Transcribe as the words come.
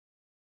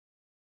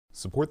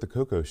Support The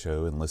Coco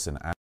Show and listen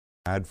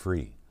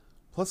ad-free.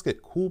 Plus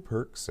get cool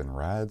perks and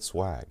rad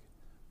swag.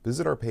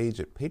 Visit our page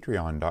at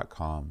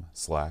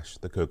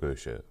patreon.com/The Coco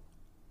Show.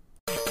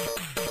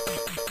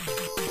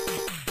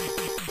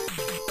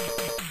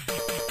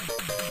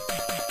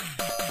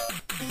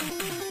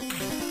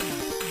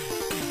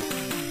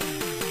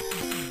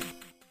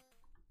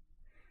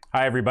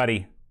 Hi,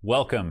 everybody.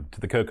 Welcome to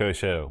The Coco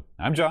Show.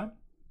 I'm John.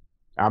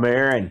 I'm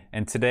Aaron.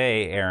 And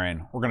today,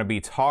 Aaron, we're going to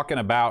be talking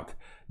about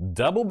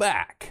Double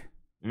Back.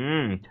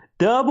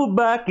 Double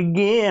Back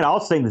again.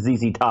 I'll sing the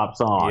ZZ Top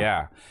song.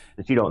 Yeah.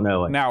 But you don't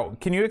know it. Now,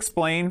 can you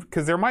explain,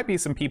 because there might be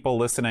some people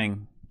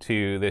listening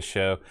to this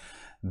show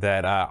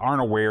that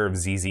aren't aware of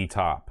ZZ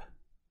Top.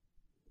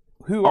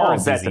 Who are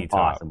ZZ that's Top?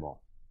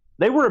 Impossible.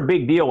 They were a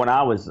big deal when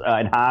I was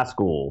in high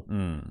school.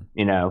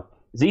 You know,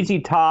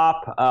 ZZ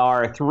Top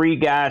are three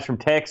guys from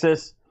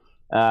Texas.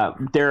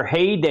 Their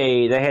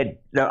heyday,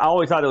 I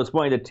always thought it was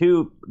funny, the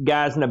two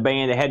guys in the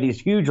band that had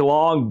these huge,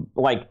 long,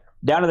 like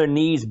down to their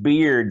knees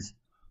beards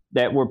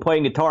that were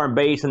playing guitar and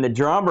bass, and the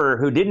drummer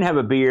who didn't have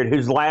a beard,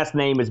 whose last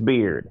name is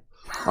Beard.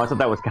 I thought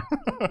that was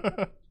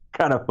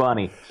kind of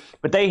funny.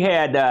 But they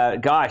had,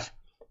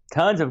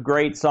 tons of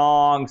great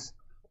songs.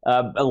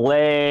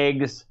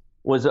 Legs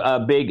was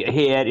a big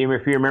hit,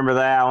 if you remember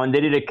that one.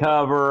 They did a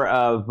cover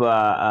of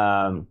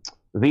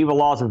Viva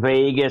Las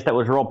Vegas that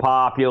was real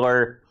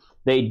popular.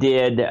 They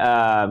did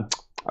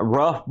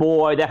Rough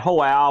Boy, that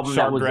whole album.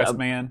 Sharp Dressed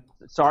Man.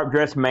 Sharp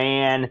Dressed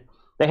Man.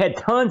 They had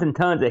tons and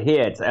tons of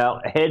hits.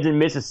 Heads in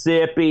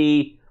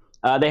Mississippi.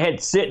 They've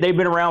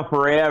been around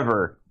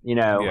forever, you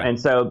know. Yeah.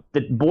 And so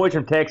the boys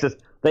from Texas,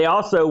 they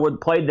also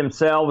played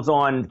themselves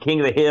on King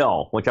of the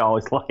Hill, which I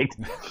always liked.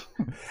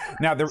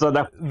 Now,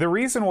 the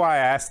reason why I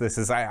asked this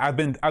is I've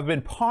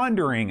been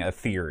pondering a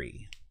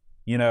theory.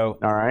 You know,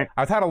 all right.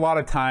 I've had a lot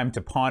of time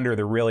to ponder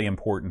the really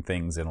important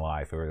things in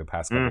life over the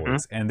past couple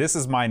weeks, and this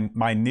is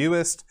my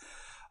newest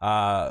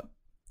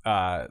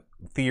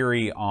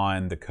theory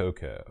on the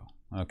Coco.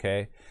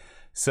 Okay,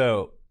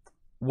 so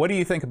what do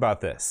you think about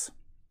this?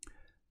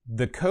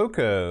 The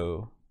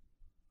Coco,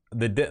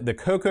 the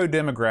Coco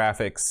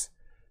demographics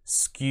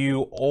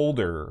skew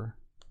older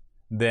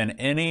than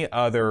any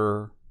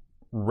other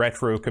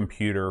retro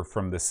computer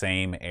from the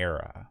same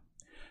era.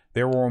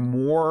 There were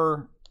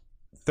more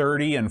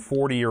 30 and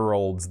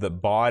 40-year-olds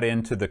that bought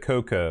into the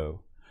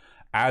Coco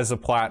as a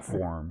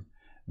platform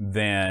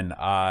than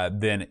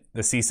the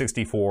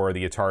C64,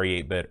 the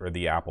Atari 8-bit, or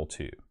the Apple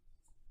II.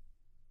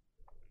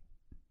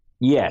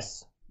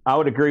 Yes, I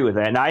would agree with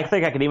that. And I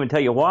think I can even tell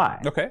you why.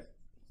 Okay.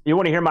 You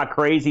want to hear my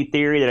crazy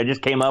theory that I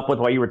just came up with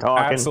while you were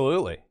talking?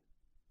 Absolutely.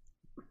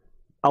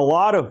 A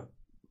lot of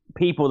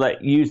people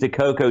that use the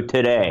Coco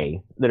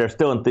today that are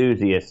still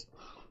enthusiasts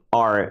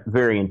are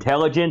very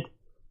intelligent,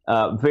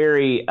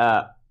 very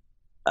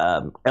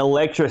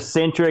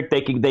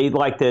electrocentric. They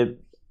like to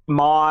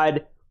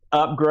mod,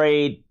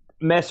 upgrade,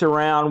 mess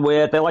around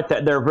with. They like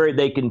that.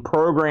 They can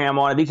program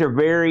on it. These are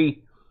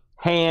very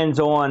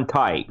hands-on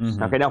types.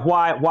 Okay, now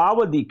why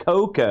would the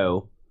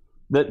Coco,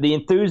 the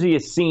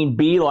enthusiast scene,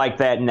 be like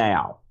that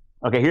now?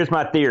 Okay, here's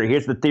my theory.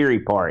 Here's the theory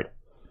part.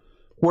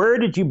 Where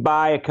did you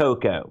buy a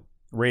Coco?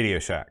 Radio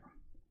Shack.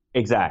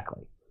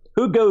 Exactly.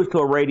 Who goes to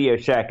a Radio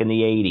Shack in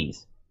the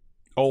 80s?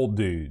 Old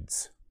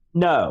dudes.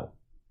 No.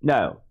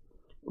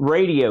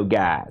 Radio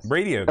guys.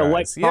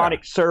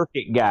 Electronic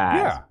circuit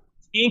guys.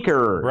 Yeah.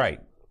 Tinkerers. Right.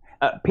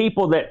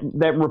 People that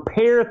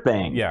repair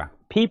things. Yeah.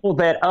 People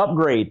that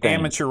upgrade things.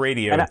 Amateur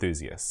radio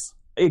enthusiasts.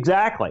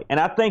 Exactly. And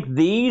I think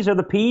these are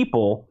the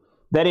people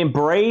that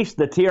embraced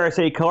the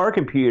TRS-80 color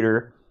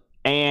computer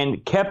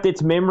and kept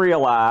its memory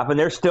alive, and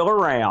they're still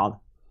around,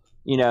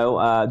 you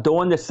know,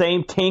 doing the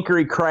same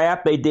tinkery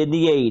crap they did in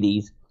the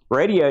 80s.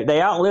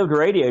 They outlived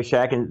Radio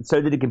Shack, and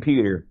so did the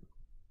computer.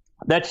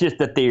 That's just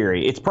the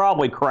theory. It's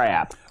probably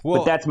crap,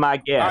 but that's my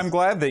guess. I'm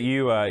glad that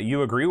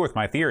you agree with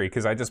my theory,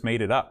 because I just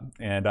made it up.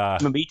 And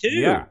me too.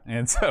 Yeah,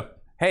 and so,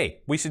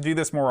 hey, we should do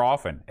this more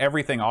often.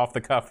 Everything off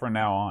the cuff from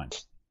now on.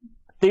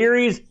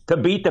 Theories to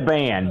beat the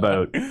band,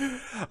 Boat.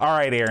 All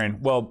right, Aaron.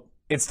 Well,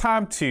 it's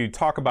time to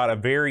talk about a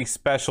very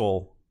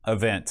special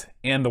event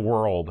in the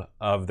world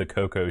of the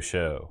Coco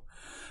Show.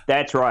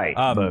 That's right,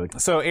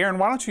 Boat. So, Aaron,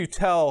 why don't you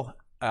tell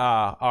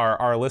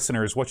our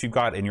listeners what you've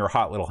got in your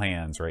hot little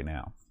hands right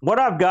now? What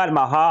I've got in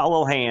my hot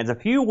little hands, a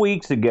few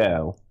weeks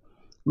ago,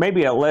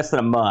 maybe less than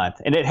a month,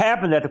 and it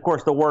happened at, of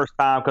course, the worst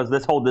time because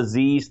this whole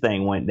disease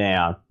thing went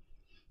down.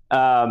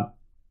 A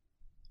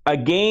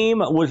game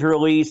was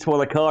released for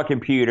the color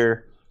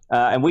computer,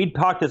 and we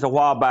talked this a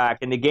while back,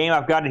 and the game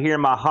I've got it here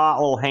in my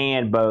hot little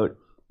hand, Boat,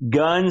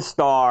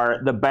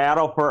 Gunstar, The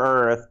Battle for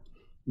Earth,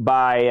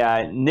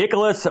 by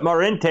Nicholas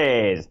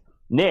Marentes.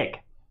 Nick.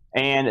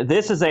 And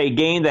this is a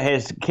game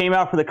that came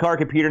out for the color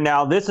computer.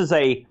 Now, this is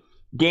a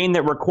game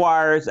that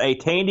requires a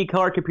Tandy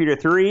Color Computer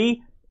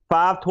 3,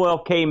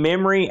 512K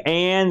memory,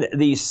 and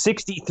the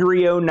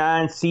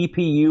 6309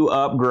 CPU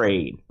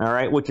upgrade, all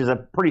right, which is a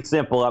pretty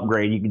simple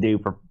upgrade you can do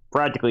for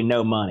practically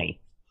no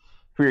money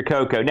for your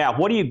Coco. Now,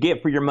 what do you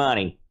get for your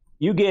money?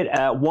 You get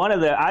one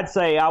of the, I'd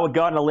say I would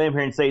go out on a limb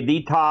here and say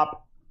the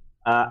top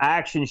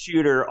action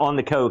shooter on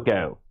the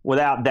Coco,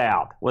 without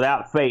doubt,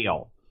 without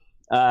fail.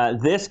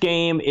 This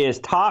game is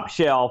top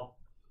shelf,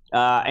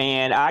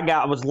 and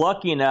I was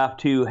lucky enough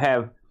to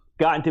have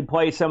gotten to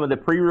play some of the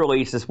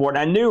pre-releases for it.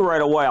 And I knew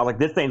right away, I was like,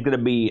 this thing's going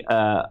to be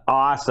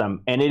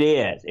awesome, and it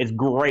is. It's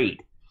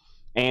great.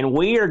 And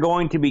we are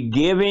going to be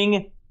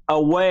giving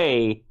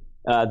away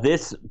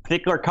this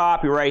particular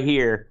copy right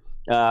here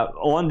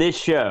on this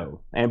show.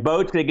 And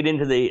Boat's going to get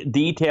into the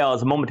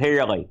details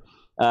momentarily.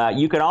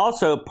 You can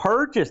also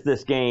purchase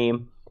this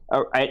game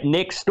at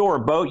Nick's store.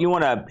 Boat, you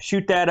want to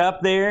shoot that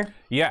up there?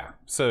 Yeah.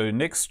 So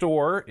Nick's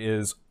store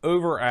is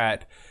over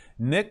at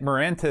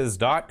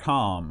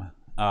nickmarentes.com.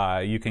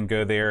 You can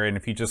go there, and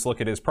if you just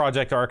look at his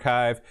project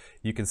archive,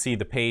 you can see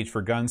the page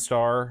for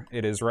Gunstar.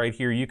 It is right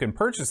here. You can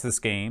purchase this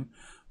game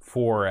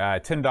for a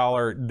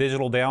 $10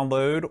 digital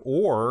download,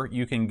 or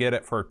you can get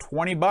it for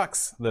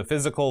 $20, the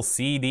physical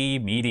CD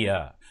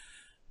media.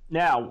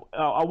 Now,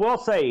 I will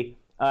say,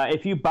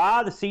 if you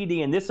buy the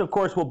CD, and this, of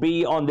course, will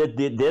be on the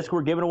disc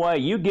we're giving away,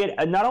 you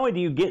get not only do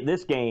you get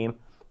this game,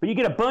 but you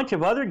get a bunch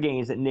of other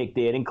games that Nick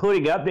did,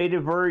 including an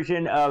updated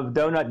version of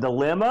Donut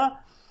Dilemma.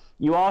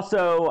 You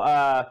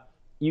also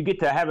you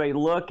get to have a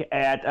look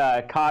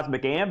at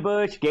Cosmic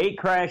Ambush,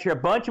 Gatecrasher, a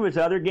bunch of his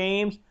other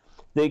games.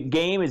 The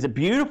game is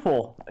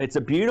it's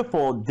a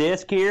beautiful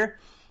disc here,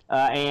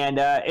 and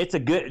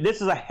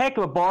this is a heck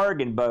of a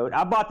bargain, Boat.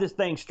 I bought this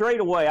thing straight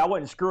away. I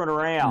wasn't screwing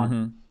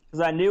around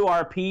because I knew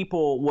our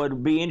people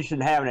would be interested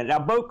in having it. Now,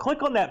 Boat,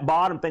 click on that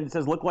bottom thing that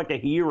says "Look Like a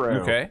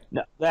Hero." Okay.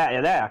 No,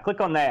 that.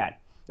 Click on that.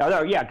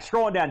 Now, yeah,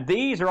 scrolling down.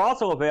 These are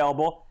also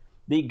available.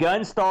 The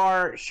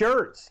Gunstar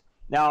shirts.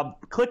 Now,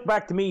 click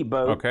back to me,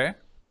 Boat. Okay.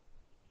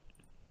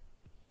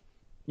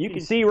 You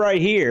can see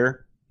right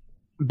here,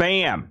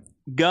 bam,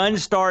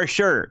 Gunstar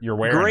shirt. You're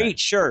wearing Great it.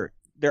 shirt.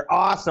 They're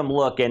awesome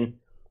looking.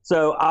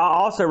 So I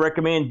also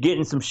recommend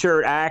getting some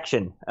shirt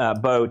action,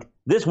 Boat.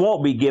 This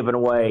won't be given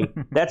away.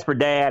 That's for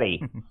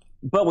Daddy.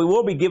 But we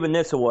will be giving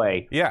this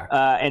away. Yeah.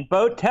 And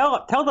Boat,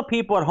 tell the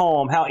people at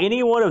home how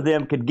any one of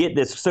them could get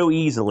this so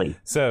easily.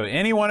 So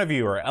any one of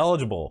you are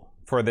eligible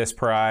for this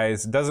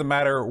prize. Doesn't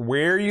matter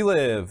where you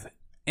live,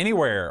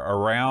 anywhere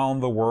around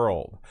the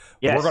world.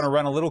 Yes. We're going to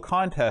run a little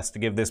contest to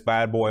give this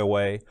bad boy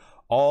away.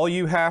 All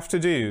you have to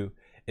do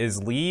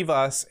is leave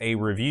us a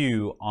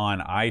review on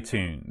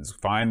iTunes.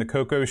 Find the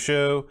Coco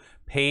Show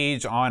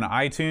page on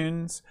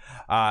iTunes.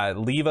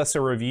 Leave us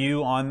a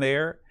review on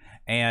there,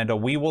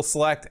 and we will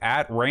select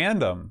at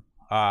random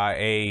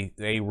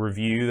a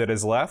review that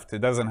is left. It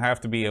doesn't have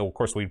to be, of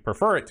course, we'd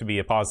prefer it to be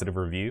a positive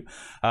review,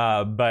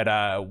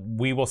 but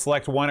we will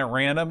select one at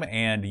random,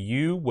 and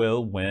you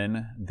will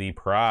win the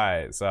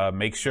prize.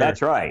 Make sure.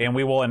 That's right. And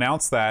we will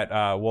announce that.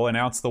 We'll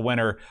announce the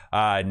winner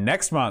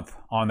next month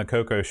on the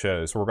Coco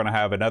Show. So we're going to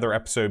have another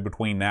episode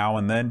between now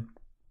and then.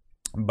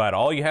 But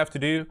all you have to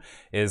do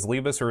is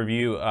leave us a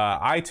review.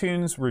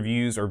 iTunes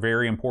reviews are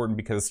very important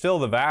because still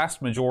the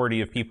vast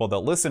majority of people that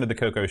listen to the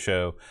Coco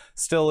Show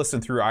still listen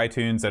through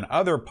iTunes, and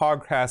other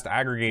podcast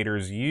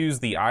aggregators use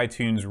the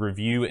iTunes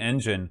review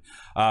engine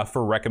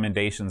for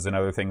recommendations and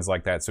other things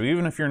like that. So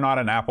even if you're not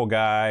an Apple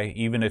guy,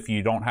 even if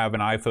you don't have an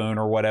iPhone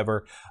or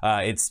whatever,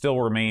 it still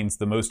remains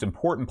the most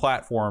important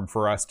platform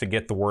for us to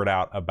get the word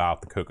out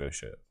about the Coco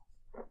Show.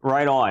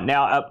 Right on.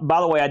 Now,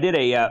 by the way, I did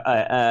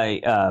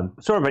a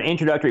sort of an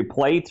introductory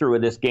playthrough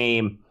of this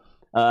game,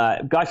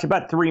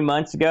 about 3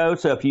 months ago.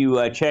 So if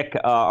you check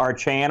our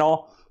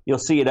channel, you'll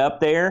see it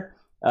up there.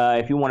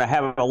 If you want to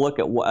have a look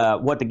at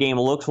what the game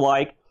looks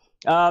like,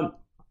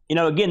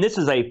 again, this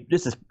is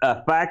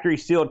a factory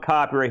sealed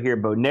copy right here,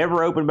 but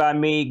never opened by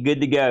me. Good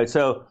to go.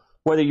 So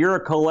whether you're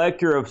a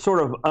collector of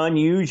sort of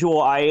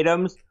unusual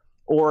items,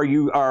 or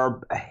you are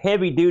a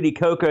heavy duty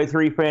Coco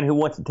 3 fan who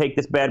wants to take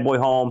this bad boy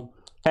home,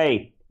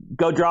 hey,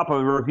 go drop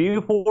a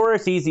review for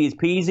us, easy as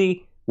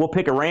peasy. We'll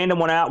pick a random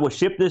one out. We'll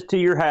ship this to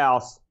your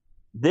house.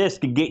 This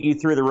could get you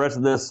through the rest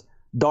of this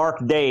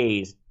dark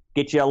days.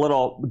 Get you a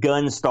little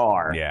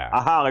Gunstar. Yeah.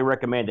 I highly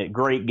recommend it.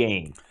 Great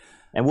game.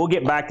 And we'll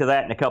get back to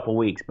that in a couple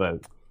weeks, Bo.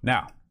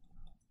 Now,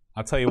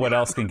 I'll tell you what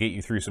else can get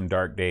you through some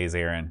dark days,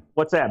 Aaron.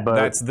 What's that, Bo?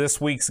 That's this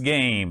week's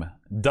game,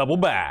 Double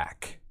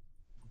Back.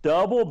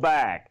 Double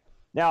Back.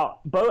 Now,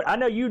 Bo, I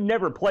know you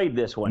never played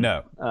this one.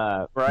 No.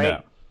 Right?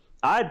 No.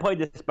 I had played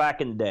this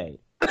back in the day.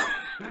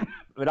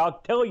 But I'll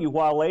tell you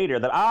why later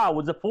that I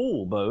was a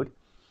fool, Bo.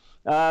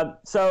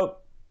 So,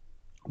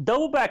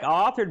 Double Back,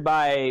 authored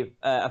by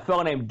a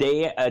fellow named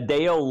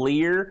Dale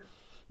Lear.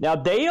 Now,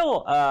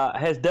 Dale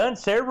has done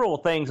several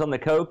things on the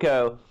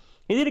Coco.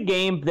 He did a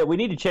game that we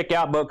need to check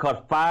out, Bo,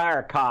 called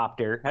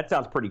Firecopter. That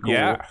sounds pretty cool.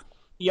 Yeah.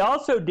 He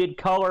also did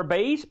Color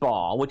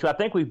Baseball, which I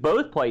think we've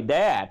both played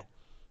that.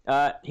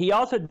 He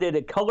also did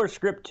a Color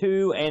Script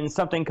 2 and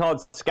something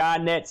called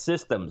Skynet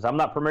Systems. I'm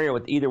not familiar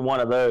with either one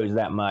of those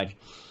that much.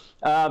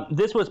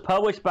 This was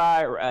published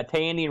by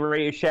Tandy and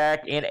Radio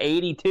Shack in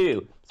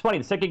 82. It's funny,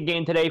 the second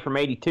game today from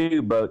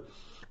 82, but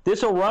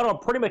this will run on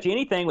pretty much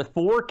anything with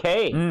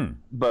 4K,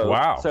 Bo.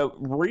 Wow. So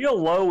real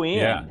low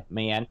end,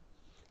 man.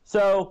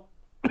 So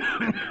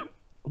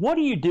what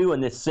do you do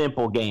in this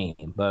simple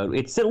game, Bo?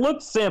 It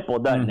looks simple,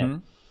 doesn't it?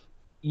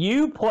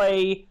 You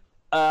play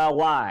a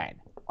line,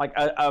 like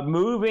a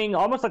moving,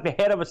 almost like the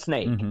head of a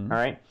snake, all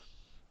right?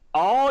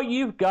 All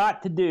you've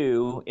got to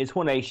do is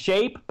when a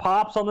shape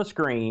pops on the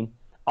screen,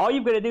 all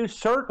you've got to do is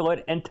circle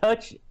it and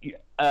touch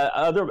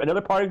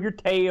another part of your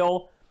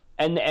tail,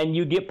 and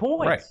you get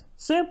points. Right.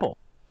 Simple.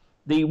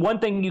 The one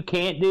thing you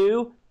can't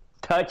do,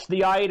 touch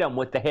the item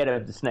with the head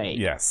of the snake.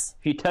 Yes.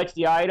 If you touch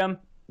the item,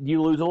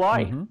 you lose a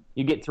life.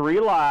 You get 3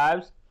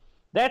 lives.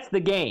 That's the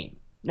game.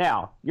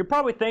 Now, you're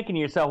probably thinking to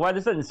yourself, well,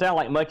 this doesn't sound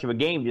like much of a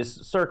game,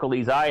 just circle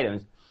these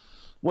items.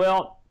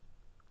 Well,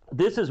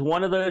 this is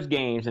one of those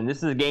games, and this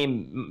is a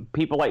game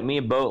people like me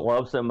and Bo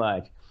love so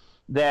much,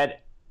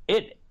 that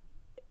it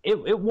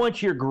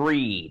wants your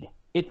greed.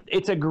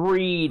 It's a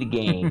greed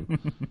game.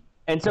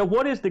 And so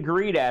what is the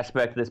greed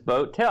aspect of this,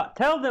 Bo?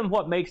 Tell them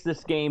what makes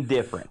this game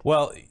different.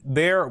 Well,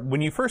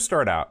 when you first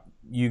start out,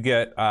 you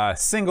get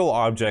single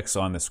objects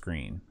on the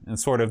screen in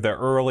sort of the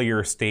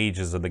earlier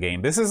stages of the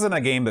game. This isn't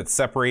a game that's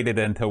separated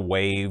into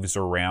waves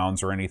or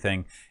rounds or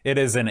anything. It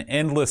is an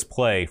endless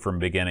play from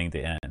beginning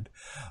to end.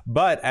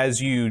 But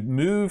as you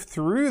move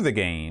through the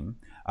game,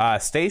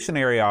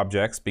 stationary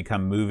objects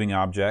become moving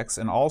objects,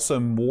 and also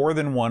more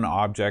than one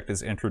object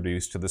is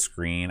introduced to the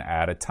screen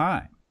at a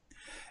time.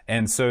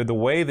 And so the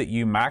way that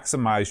you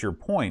maximize your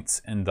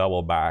points in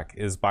Double Back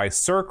is by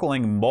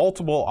circling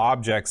multiple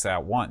objects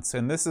at once.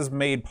 And this is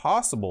made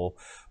possible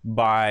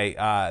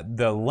by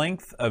the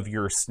length of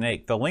your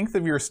snake. The length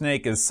of your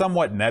snake is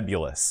somewhat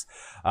nebulous.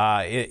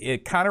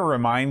 It kind of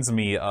reminds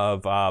me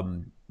of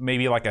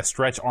maybe like a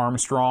Stretch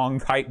Armstrong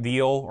type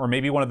deal, or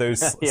maybe one of those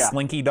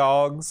slinky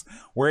dogs,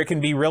 where it can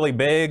be really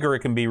big or it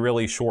can be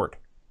really short.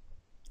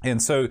 And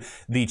so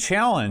the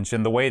challenge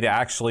and the way to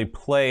actually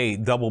play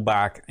Double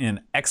Back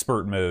in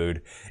expert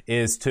mode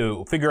is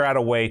to figure out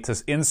a way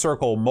to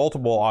encircle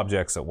multiple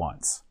objects at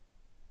once.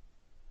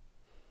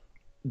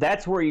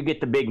 That's where you get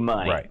the big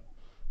money. Right.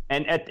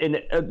 And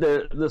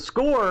the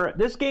score,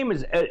 this game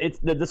is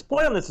the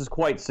display on this is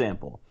quite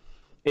simple.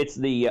 It's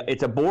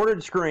a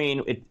bordered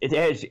screen. It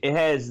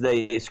has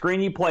the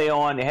screen you play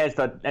on. It has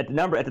at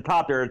the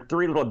top there are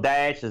 3 little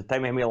dashes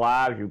telling you how many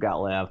lives you've got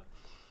left,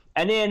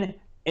 and then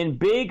in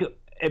big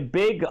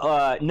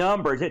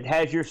numbers, it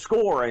has your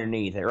score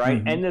underneath it,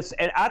 right? And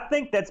I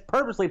think that's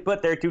purposely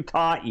put there to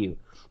taunt you,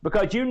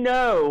 because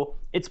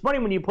it's funny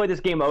when you play this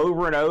game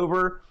over and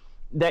over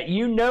that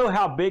you know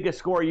how big a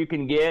score you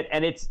can get,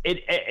 and it's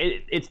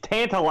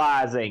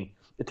tantalizing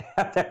to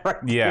have that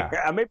right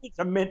there. Maybe it's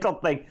a mental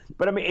thing,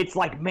 but I mean, it's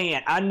like,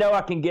 man, I know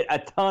I can get a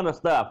ton of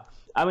stuff.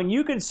 I mean,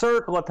 you can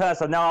circle a ton of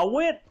stuff. Now,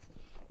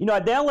 I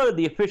downloaded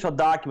the official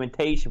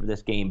documentation for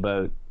this game,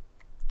 Bo,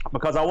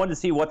 because I wanted to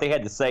see what they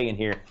had to say in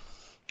here.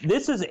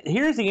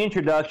 Here's the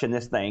introduction.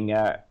 This thing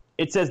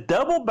it says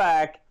Double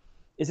Back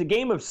is a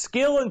game of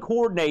skill and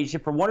coordination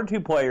for 1 or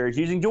 2 players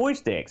using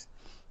joysticks.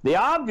 The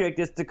object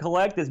is to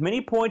collect as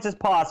many points as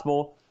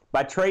possible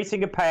by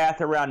tracing a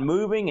path around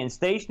moving and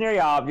stationary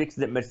objects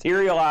that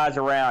materialize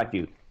around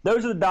you.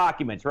 Those are the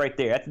documents right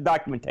there. That's the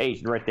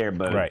documentation right there,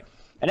 Bo. Right.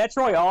 And that's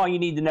really all you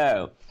need to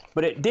know.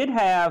 But it did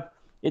have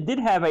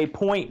a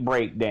point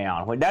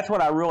breakdown. That's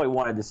what I really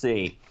wanted to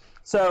see.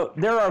 So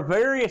there are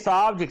various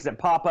objects that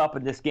pop up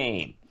in this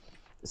game.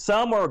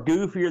 Some are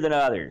goofier than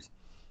others.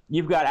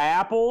 You've got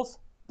apples.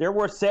 They're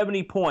worth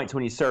 70 points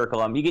when you circle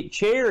them. You get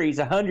cherries,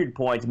 100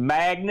 points.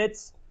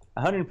 Magnets,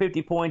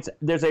 150 points.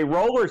 There's a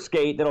roller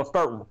skate that'll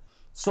start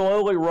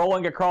slowly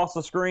rolling across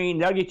the screen.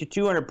 That'll get you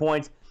 200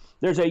 points.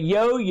 There's a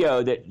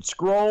yo-yo that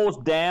scrolls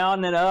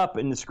down and up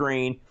in the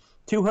screen,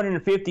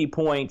 250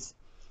 points.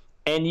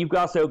 And you've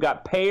also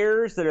got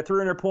pears that are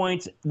 300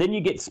 points. Then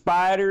you get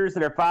spiders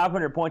that are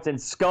 500 points, and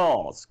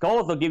skulls.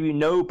 Skulls will give you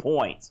no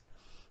points.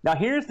 Now,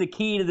 here's the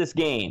key to this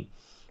game.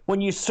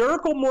 When you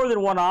circle more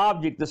than one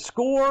object, the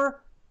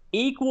score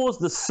equals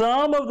the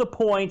sum of the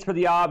points for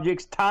the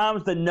objects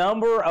times the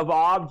number of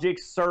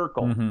objects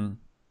circled.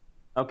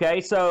 Okay,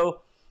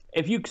 so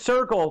if you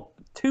circle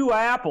 2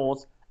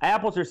 apples,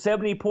 apples are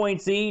 70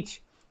 points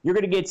each. You're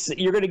going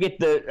to get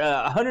the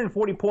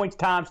 140 points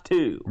times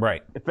 2.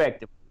 Right.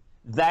 Effectively.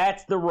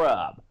 That's the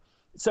rub.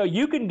 So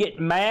you can get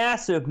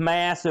massive,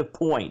 massive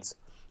points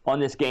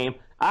on this game.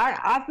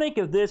 I think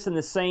of this in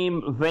the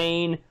same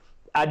vein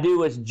I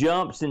do as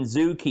Jumps and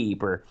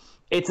Zookeeper.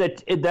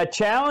 The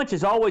challenge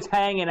is always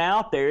hanging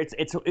out there.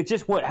 It's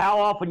just how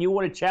often you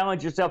want to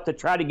challenge yourself to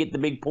try to get the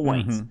big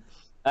points,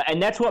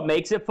 and that's what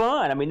makes it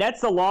fun. I mean,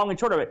 that's the long and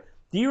short of it.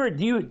 Do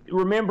you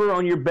remember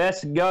on your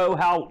best go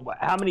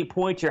how many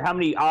points or how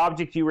many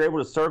objects you were able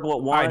to circle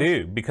at once? I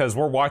do, because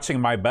we're watching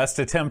my best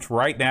attempt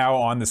right now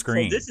on the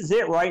screen. So this is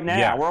it right now.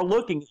 Yeah. We're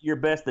looking at your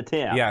best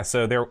attempt. Yeah,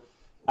 so there.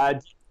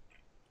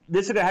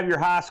 This is going to have your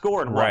high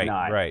score and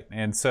whatnot. Right.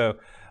 And so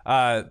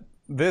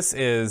this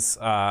is.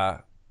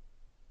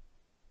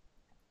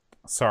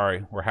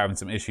 Sorry, we're having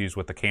some issues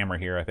with the camera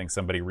here. I think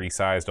somebody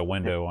resized a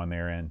window on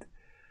their end.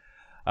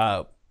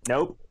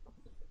 Nope.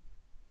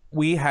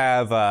 We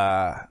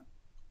have.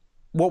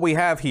 What we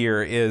have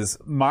here is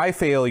my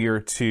failure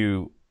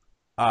to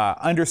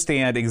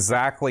understand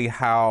exactly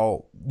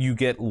how you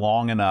get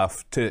long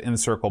enough to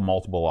encircle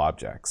multiple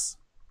objects.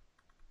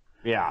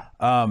 Yeah.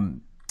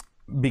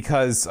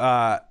 Because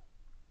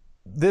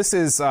this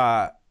is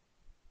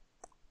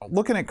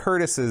looking at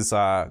Curtis's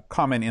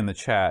comment in the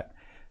chat.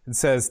 It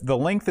says the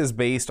length is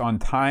based on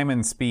time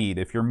and speed.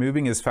 If you're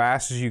moving as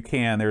fast as you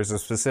can, there's a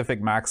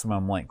specific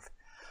maximum length.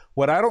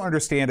 What I don't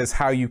understand is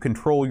how you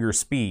control your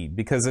speed,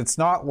 because it's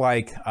not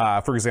like,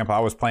 for example, I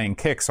was playing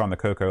kicks on the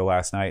Coco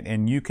last night,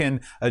 and you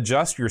can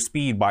adjust your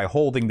speed by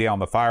holding down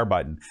the fire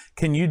button.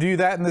 Can you do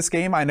that in this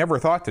game? I never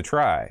thought to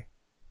try.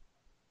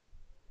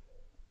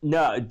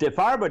 No, the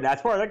fire button,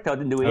 as far as I can tell,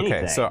 didn't do anything.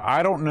 Okay, so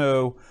I don't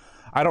know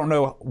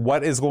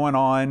what is going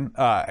on,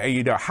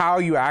 how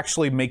you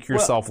actually make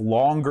yourself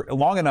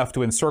long enough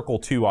to encircle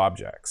two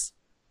objects.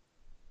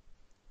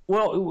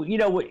 Well,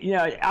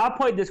 I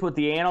played this with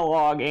the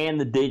analog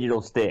and the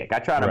digital stick. I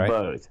tried them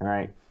both,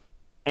 right?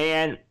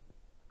 And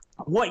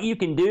what you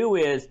can do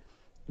is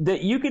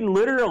that you can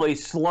literally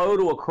slow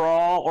to a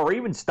crawl or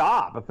even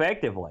stop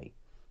effectively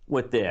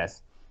with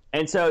this.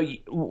 And so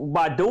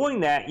by doing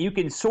that, you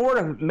can sort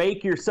of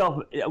make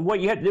yourself, what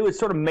you have to do is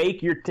sort of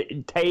make your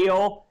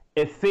tail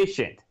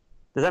efficient.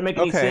 Does that make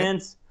any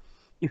sense?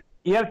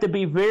 You have to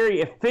be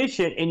very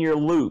efficient in your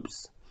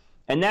loops.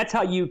 And that's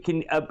how you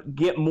can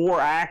get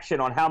more action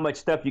on how much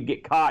stuff you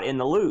get caught in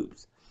the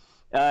loops.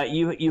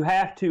 You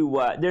have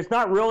to. There's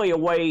not really a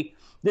way.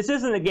 This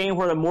isn't a game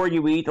where the more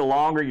you eat, the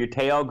longer your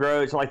tail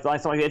grows. Like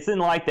it isn't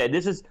like that.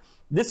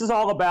 This is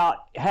all about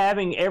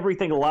having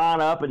everything line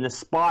up in the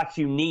spots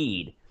you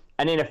need,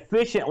 and then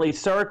efficiently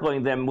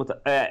circling them with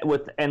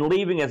and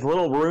leaving as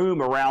little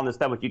room around the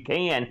stuff as you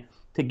can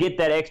to get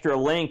that extra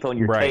length on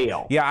your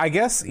tail. Yeah, I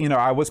guess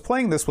I was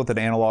playing this with an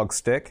analog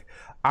stick.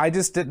 I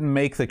just didn't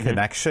make the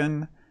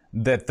connection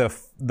that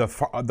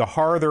the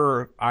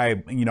harder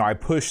I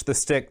pushed the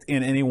stick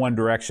in any one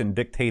direction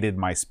dictated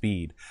my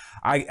speed.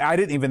 I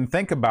didn't even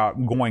think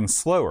about going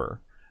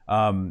slower.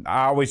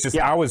 I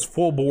was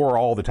full bore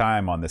all the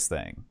time on this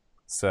thing.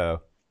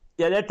 So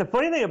yeah, that's the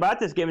funny thing about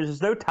this game is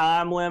there's no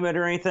time limit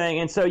or anything,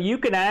 and so you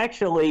can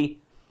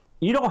actually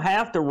you don't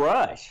have to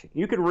rush.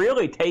 You can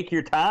really take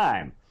your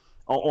time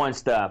on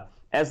stuff.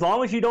 As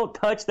long as you don't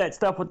touch that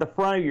stuff with the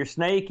front of your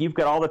snake, you've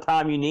got all the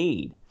time you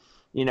need,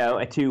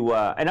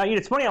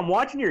 it's funny, I'm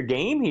watching your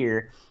game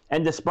here,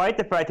 and despite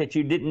the fact that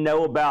you didn't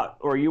know about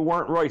or you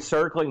weren't really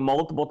circling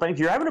multiple things,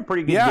 you're having a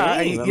pretty good game.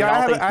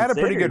 I had a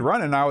pretty good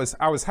run, and I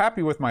was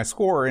happy with my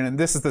score. And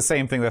this is the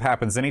same thing that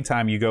happens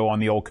anytime you go on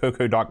the old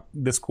Coco Doc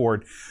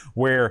Discord,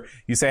 where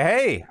you say,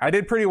 "Hey, I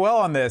did pretty well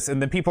on this,"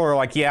 and then people are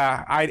like,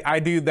 "Yeah, I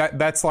do that.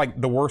 That's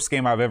like the worst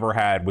game I've ever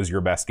had was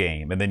your best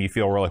game," and then you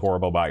feel really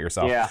horrible about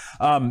yourself. Yeah.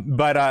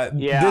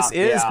 This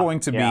is going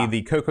to be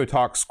the Coco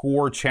Talk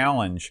Score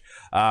Challenge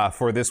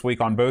for this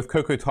week on both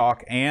Coco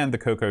Talk and the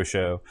Coco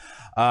Show.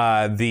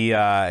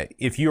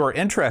 If you are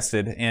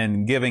interested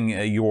in giving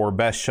your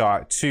best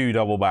shot to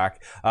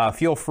Doubleback,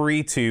 feel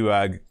free to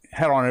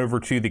head on over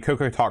to the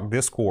Coco Talk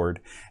Discord,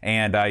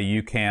 and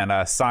you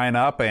can sign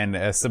up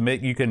and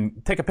submit. You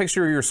can take a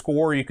picture of your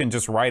score. You can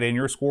just write in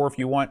your score if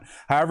you want.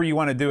 However you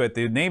want to do it.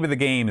 The name of the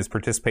game is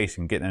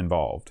participation, getting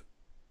involved.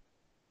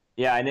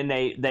 Yeah, and then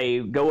they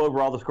go over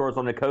all the scores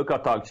on the Coco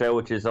Talk show,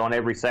 which is on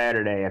every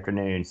Saturday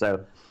afternoon.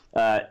 So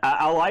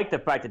I like the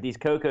fact that these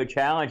Coco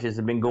challenges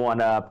have been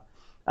going up.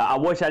 I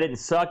wish I didn't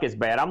suck as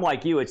bad. I'm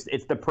like you. It's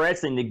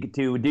depressing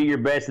to do your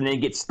best and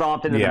then get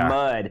stomped into the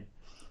mud.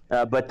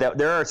 But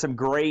there are some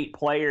great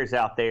players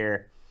out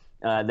there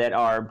that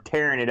are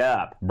tearing it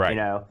up.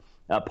 Right.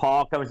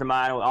 Paul comes to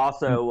mind.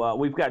 Also,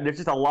 there's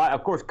just a lot.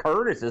 Of course,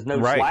 Curtis is no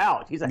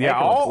slouch. He's a heck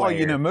of a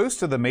player.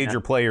 Most of the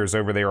major players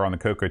over there on the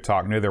Coco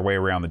Talk know their way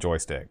around the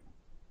joystick.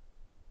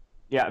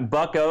 Yeah, and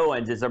Buck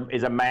Owens is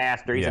a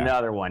master. He's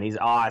another one. He's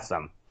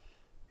awesome.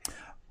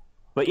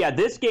 But yeah,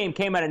 this game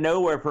came out of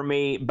nowhere for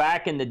me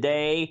back in the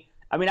day.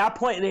 I mean,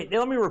 let me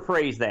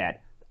rephrase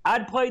that.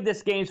 I'd played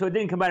this game, so it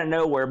didn't come out of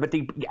nowhere, but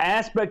the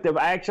aspect of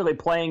actually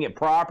playing it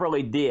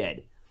properly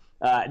did.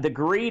 The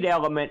greed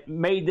element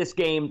made this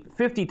game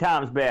 50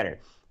 times better.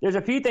 There's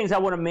a few things I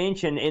want to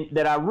mention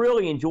that I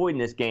really enjoyed in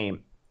this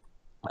game.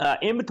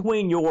 In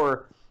between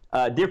your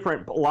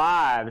different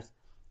lives,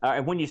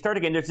 when you start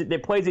again, they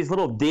play these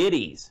little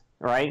ditties,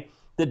 right?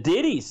 The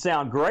ditties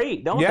sound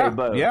great, don't they,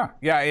 Bo? Yeah.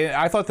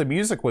 I thought the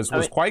music was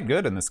quite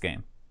good in this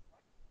game.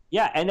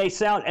 Yeah, and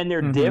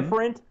they're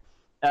different.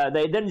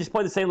 They didn't just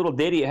play the same little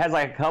ditty. It has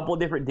like a couple of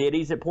different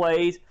ditties it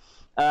plays.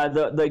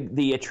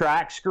 The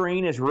attract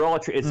screen is real.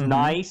 It's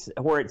nice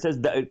where it says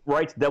it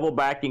writes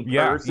Doubleback in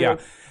cursive. Yeah.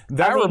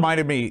 That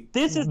reminded me.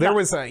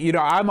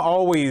 I'm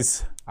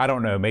always. I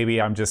don't know.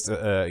 Maybe I'm just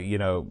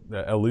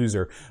a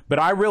loser, but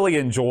I really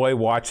enjoy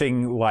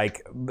watching. I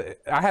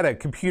had a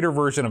computer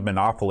version of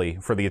Monopoly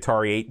for the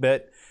Atari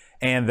 8-bit.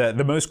 And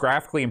the most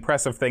graphically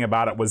impressive thing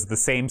about it was the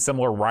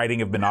similar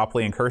writing of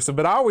Monopoly in cursive.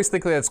 But I always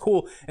think that's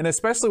cool, and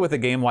especially with a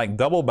game like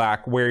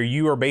Doubleback, where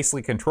you are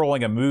basically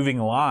controlling a moving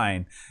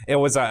line. It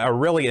was a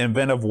really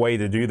inventive way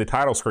to do the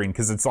title screen,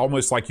 because it's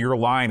almost like your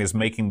line is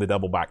making the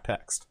Doubleback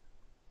text.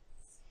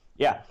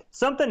 Yeah,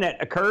 something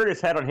that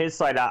Curtis had on his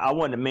site I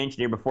wanted to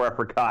mention here before I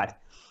forgot.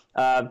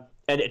 And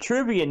a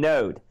trivia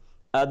note,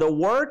 the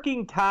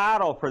working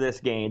title for this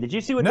game, did you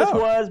see what this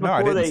was? No,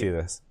 I didn't see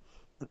this.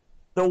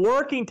 The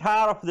working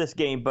title for this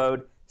game,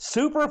 Bode,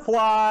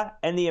 Superfly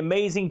and the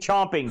Amazing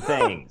Chomping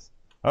Things.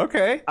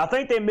 Okay. I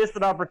think they missed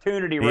an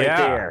opportunity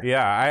there.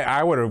 Yeah,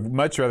 I would have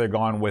much rather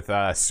gone with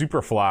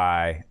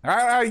Superfly.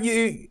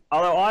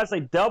 Although,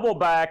 honestly, Double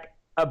Back,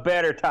 a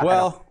better title.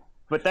 Well,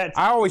 but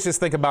I always just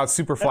think about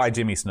Superfly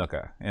Jimmy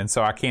Snuka, and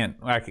so I can't.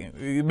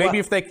 Maybe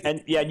if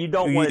they you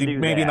don't want to do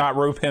maybe that. not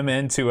rope him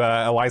into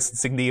a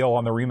licensing deal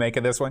on the remake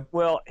of this one.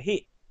 Well,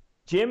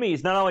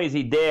 Jimmy's not only is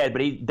he dead,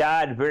 but he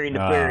died very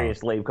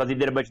nefariously because he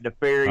did a bunch of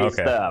nefarious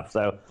stuff.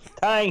 So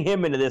tying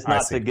him into this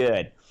not so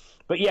good.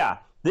 But yeah,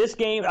 this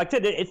game, like I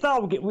said, it's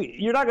not.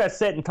 You're not going to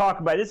sit and talk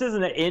about it. This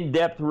isn't an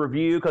in-depth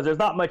review because there's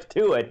not much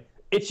to it.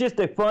 It's just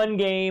a fun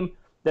game.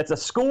 That's a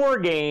score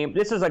game.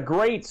 This is a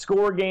great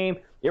score game.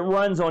 It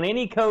runs on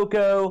any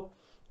Coco,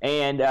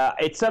 and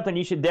it's something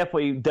you should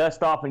definitely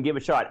dust off and give a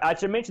shot. I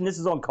should mention this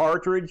is on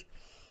cartridge,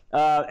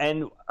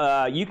 and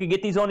you can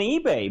get these on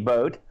eBay,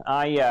 Bode.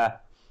 I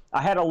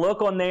had a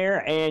look on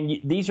there, and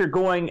these are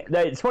going.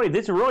 It's funny.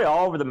 This is really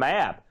all over the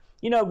map.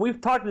 You know,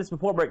 we've talked about this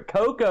before, but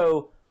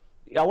Coco,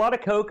 a lot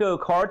of Coco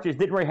cartridges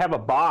didn't really have a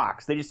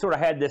box. They just sort of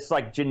had this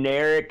like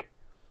generic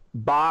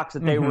box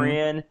that they were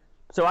in.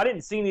 So I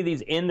didn't see any of these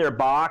in their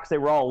box. They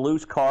were all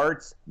loose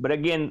carts. But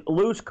again,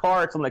 loose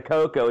carts on the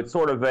Coco, it's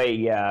sort of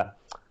a,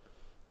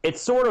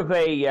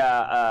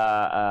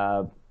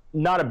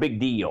 not a big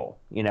deal,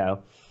 you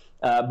know.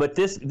 But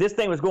this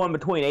thing was going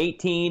between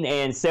 $18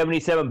 and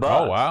 $77.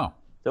 Oh wow!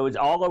 So it's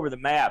all over the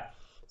map.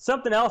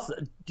 Something else,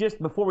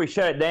 just before we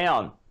shut it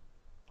down,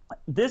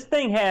 this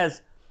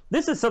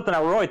is something I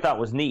really thought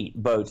was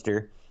neat,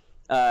 Boatster.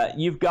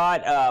 You've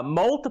got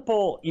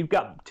you've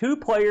got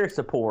 2-player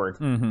support,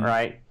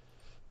 right?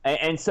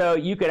 And so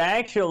you could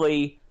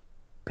actually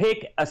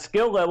pick a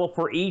skill level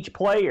for each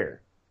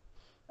player.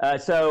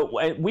 So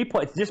we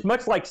play just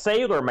much like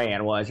Sailor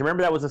Man was.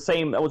 Remember that was the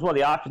same. That was one of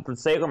the options for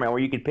Sailor Man,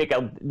 where you could pick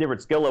a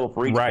different skill level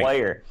for each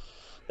player.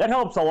 That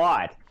helps a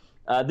lot.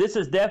 This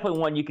is definitely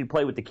one you can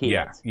play with the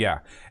kids. Yeah.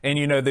 And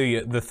you know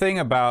the thing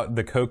about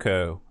the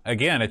Coco,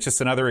 again, it's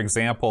just another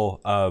example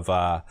of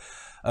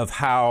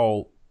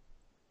how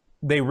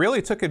they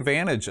really took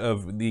advantage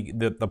of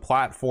the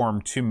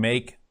platform to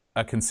make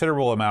a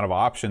considerable amount of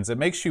options. It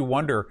makes you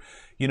wonder,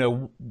 you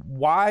know,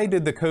 why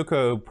did the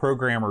Coco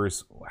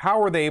programmers, how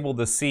were they able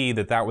to see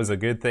that that was a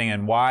good thing,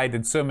 and why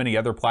did so many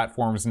other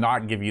platforms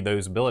not give you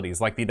those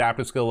abilities, like the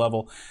adaptive skill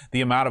level,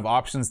 the amount of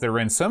options there are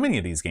in so many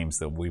of these games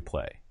that we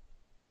play.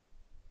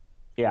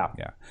 Yeah.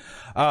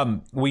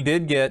 We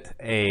did get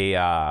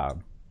a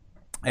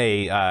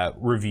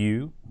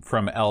review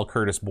from L.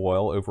 Curtis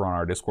Boyle over on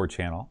our Discord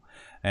channel.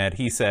 And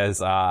he says,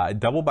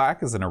 Double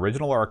Back is an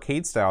original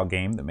arcade-style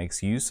game that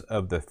makes use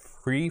of the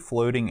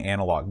free-floating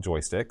analog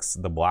joysticks,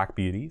 the Black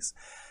Beauties.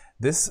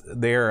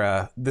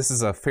 There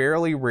is a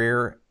fairly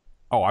rare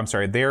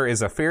Atari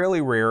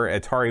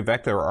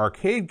Vector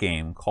arcade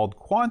game called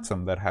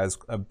Quantum that has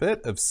a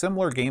bit of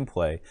similar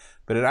gameplay,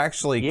 but it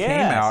actually came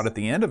out at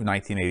the end of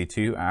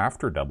 1982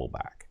 after Double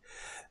Back.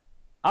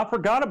 I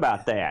forgot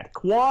about that.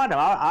 Quantum.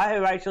 I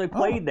have actually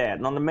played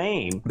that on the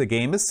main. The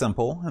game is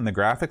simple, and the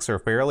graphics are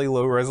fairly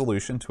low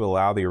resolution to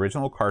allow the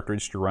original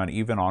cartridge to run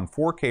even on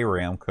 4K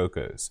RAM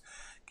Cocos.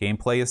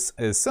 Gameplay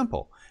is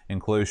simple.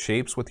 Enclose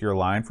shapes with your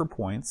line for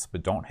points,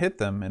 but don't hit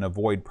them, and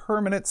avoid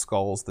permanent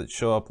skulls that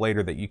show up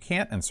later that you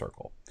can't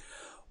encircle.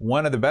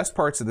 One of the best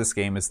parts of this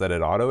game is that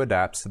it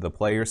auto-adapts to the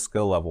player's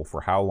skill level for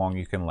how long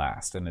you can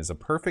last, and is a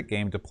perfect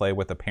game to play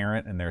with a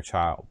parent and their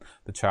child.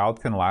 The child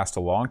can last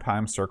a long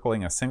time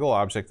circling a single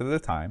object at a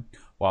time,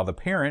 while the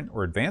parent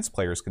or advanced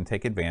players can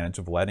take advantage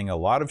of letting a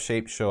lot of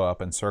shapes show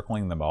up and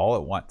circling them all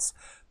at once.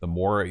 The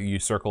more you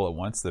circle at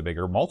once, the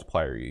bigger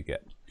multiplier you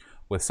get.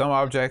 With some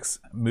objects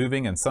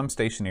moving and some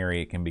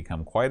stationary, it can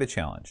become quite a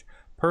challenge.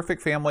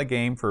 Perfect family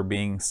game for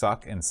being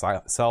stuck in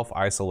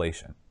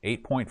self-isolation.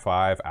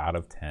 8.5 out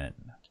of 10.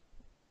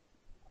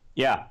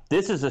 Yeah,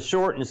 this is a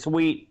short and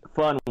sweet,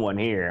 fun one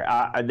here.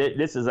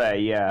 This is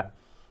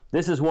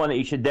one that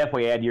you should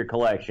definitely add to your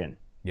collection.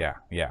 Yeah.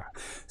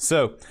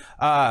 So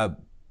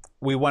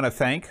we want to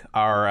thank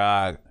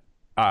our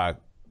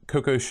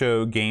Coco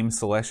Show Game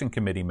Selection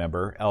Committee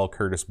member L.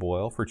 Curtis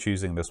Boyle for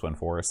choosing this one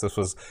for us.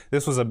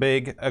 This was a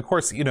big, of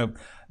course, you know,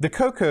 the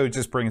Coco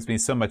just brings me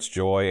so much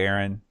joy,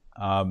 Aaron.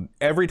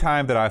 Every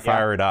time that I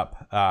fire it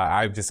up,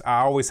 I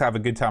always have a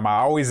good time. I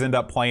always end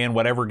up playing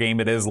whatever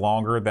game it is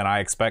longer than I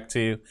expect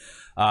to,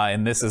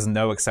 and this is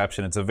no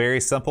exception. It's a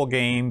very simple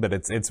game, but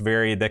it's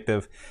very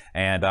addictive,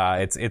 and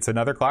it's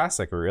another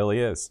classic. It really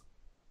is.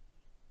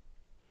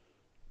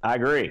 I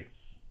agree.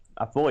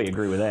 I fully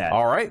agree with that.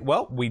 All right.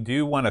 Well, we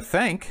do want to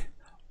thank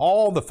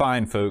all the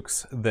fine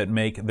folks that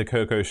make the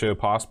Coco Show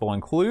possible,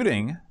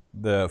 including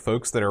the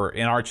folks that are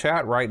in our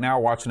chat right now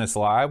watching us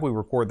live. We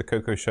record the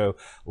Coco Show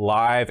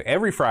live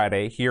every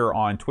Friday here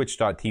on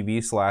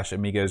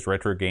twitch.tv/Amigos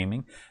Retro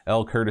Gaming.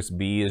 L. Curtis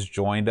B has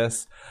joined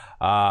us.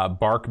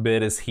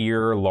 Barkbit is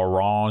here.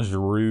 Laurent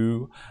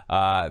Giroux.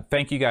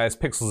 Thank you guys.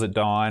 Pixels at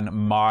Dawn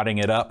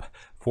modding it up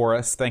for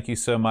us. Thank you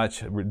so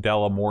much.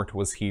 Della Mort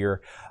was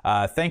here.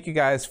 Thank you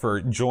guys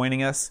for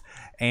joining us.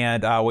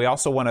 And we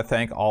also want to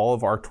thank all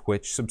of our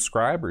Twitch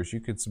subscribers. You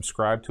can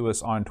subscribe to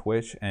us on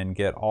Twitch and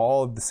get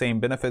all of the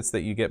same benefits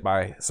that you get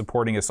by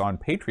supporting us on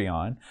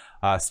Patreon.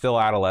 Still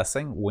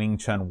Adolescing, Wing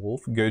Chun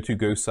Wolf, Go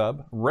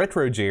Sub,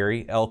 Retro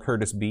Jerry, L.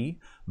 Curtis B,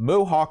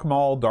 Mohawk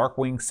Mall,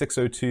 Darkwing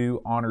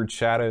 602, Honored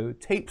Shadow,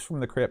 Tapes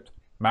from the Crypt,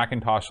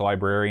 Macintosh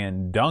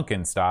Librarian,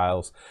 Duncan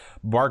Styles,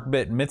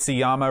 Barkbit,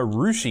 Mitsuyama,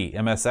 Rushi,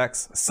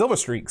 MSX,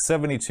 Silverstreak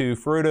 72,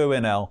 Frodo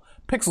NL,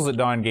 Pixels at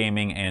Dawn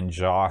Gaming, and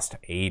Jost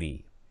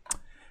 80.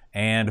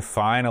 And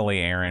finally,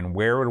 Aaron,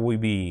 where would we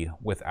be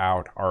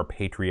without our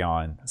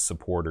Patreon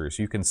supporters?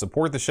 You can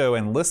support the show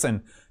and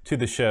listen to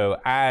the show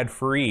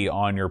ad-free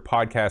on your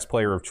podcast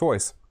player of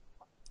choice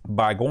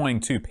by going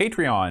to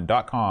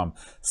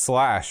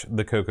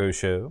patreon.com/The Coco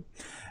Show.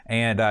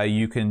 And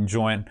you can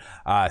join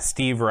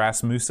Steve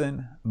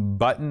Rasmussen,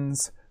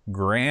 Buttons,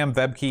 Graham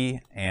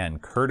Vebke,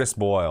 and Curtis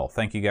Boyle.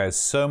 Thank you guys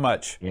so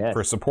much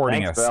for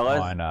supporting us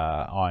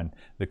on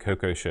the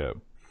Coco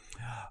Show.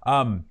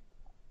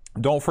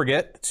 Don't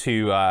forget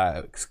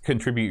to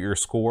contribute your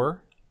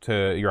score,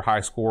 to your high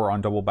score on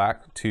Double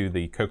Back, to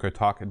the Coco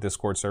Talk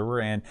Discord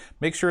server, and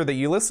make sure that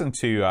you listen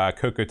to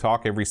Coco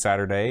Talk every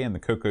Saturday and the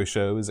Coco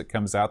Show as it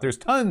comes out. There's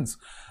tons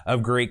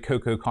of great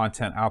Coco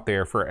content out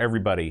there for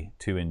everybody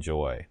to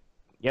enjoy.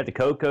 Yeah, the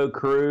Coco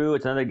Crew.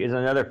 It's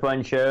another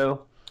fun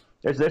show.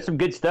 There's some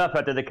good stuff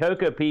out there. The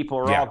Coco people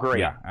are all great.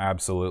 Yeah,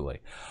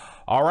 absolutely.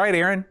 All right,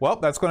 Aaron. Well,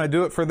 that's going to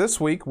do it for this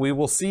week. We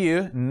will see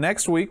you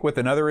next week with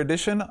another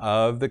edition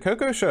of the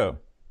Coco Show.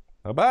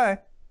 Bye-bye.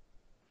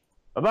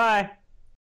 Bye-bye.